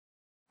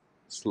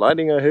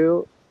Sliding a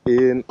hill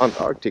in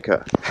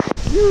Antarctica.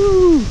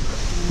 Woo! I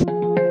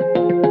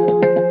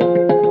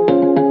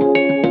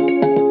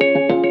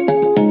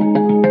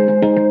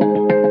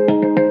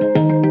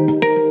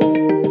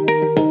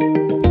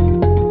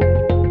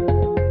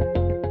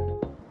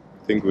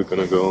think we're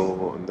gonna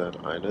go on that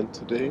island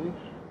today.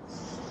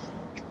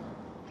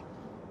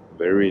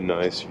 Very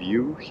nice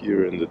view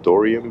here in the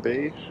Dorian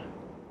Bay.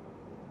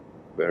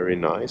 Very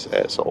nice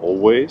as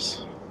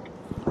always.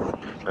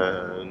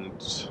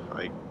 And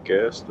I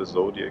guess the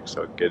zodiacs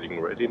are getting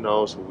ready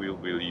now, so we'll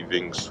be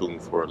leaving soon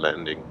for a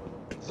landing.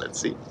 Let's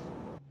see.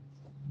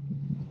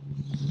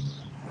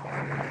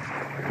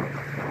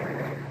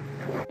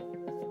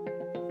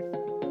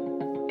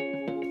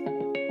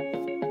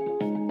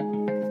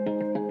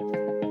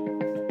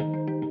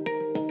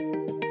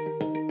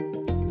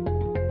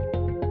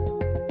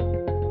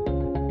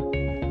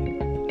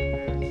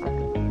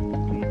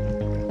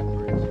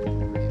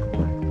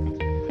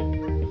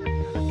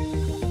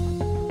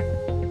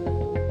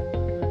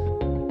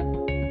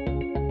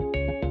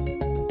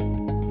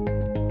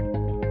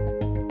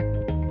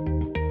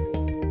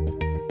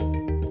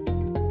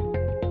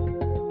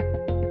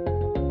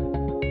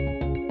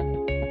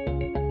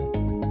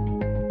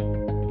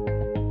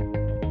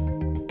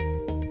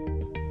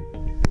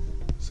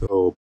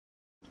 So,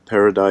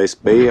 Paradise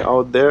Bay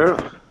out there.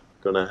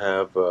 Gonna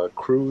have a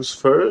cruise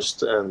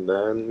first and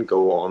then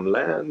go on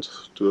land,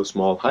 do a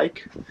small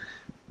hike,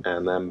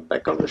 and then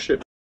back on the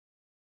ship.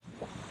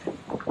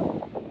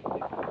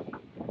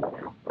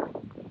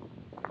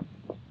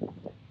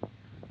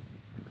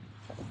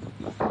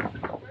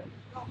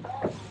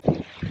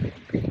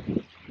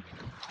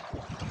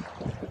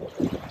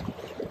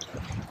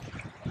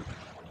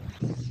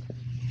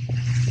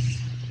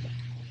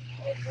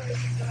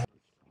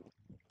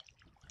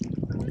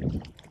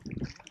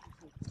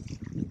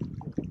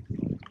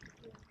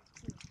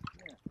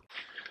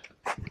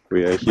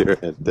 We are here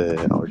at the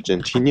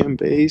Argentinian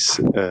base,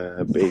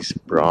 base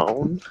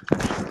Brown.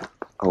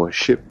 Our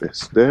ship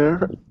is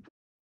there.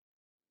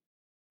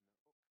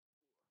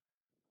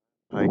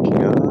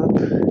 Hiking up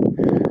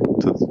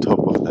to the top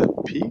of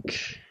that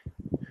peak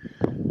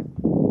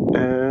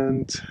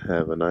and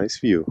have a nice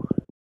view.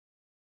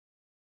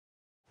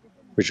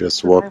 We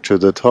just walked to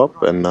the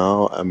top and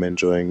now I'm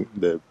enjoying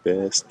the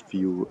best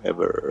view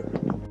ever.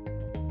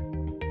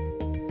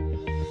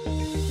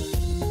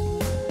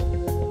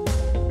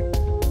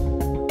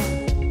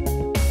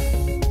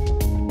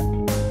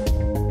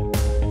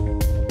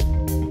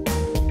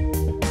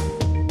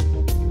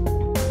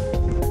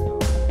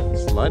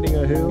 Sliding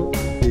a hill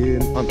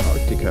in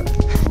Antarctica.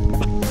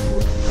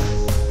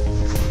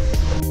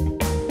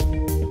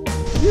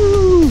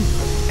 Woo!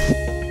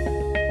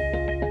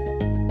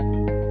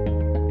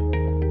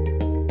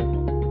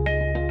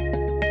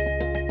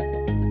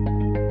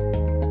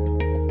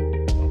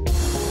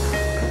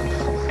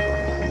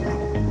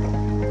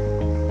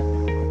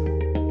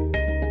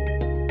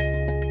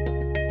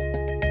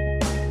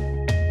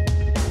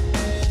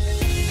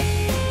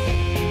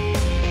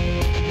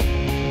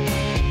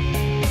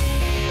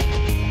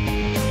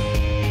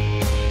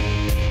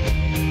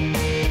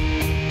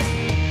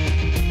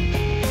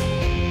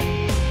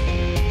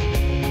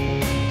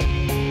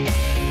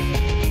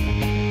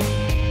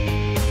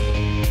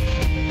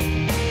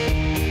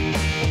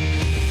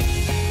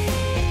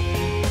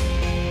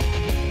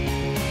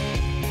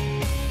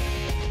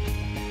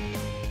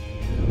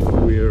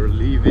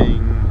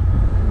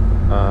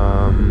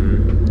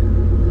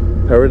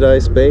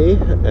 Paradise Bay,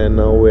 and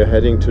now we're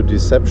heading to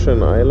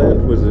Deception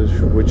Island,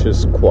 which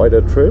is quite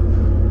a trip.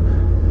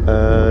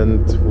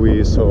 And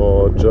we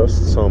saw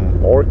just some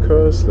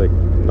orcas, like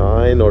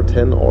 9 or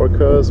 10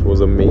 orcas.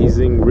 Was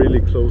amazing, really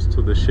close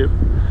to the ship.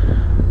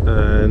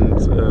 And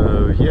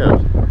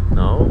yeah,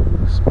 now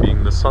it's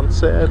being the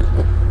sunset.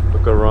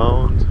 Look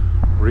around,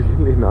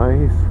 really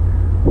nice,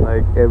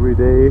 like every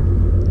day.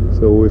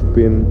 So we've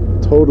been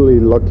totally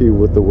lucky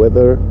with the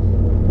weather,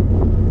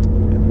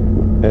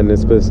 and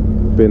it's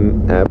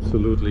been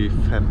absolutely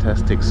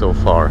fantastic so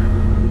far.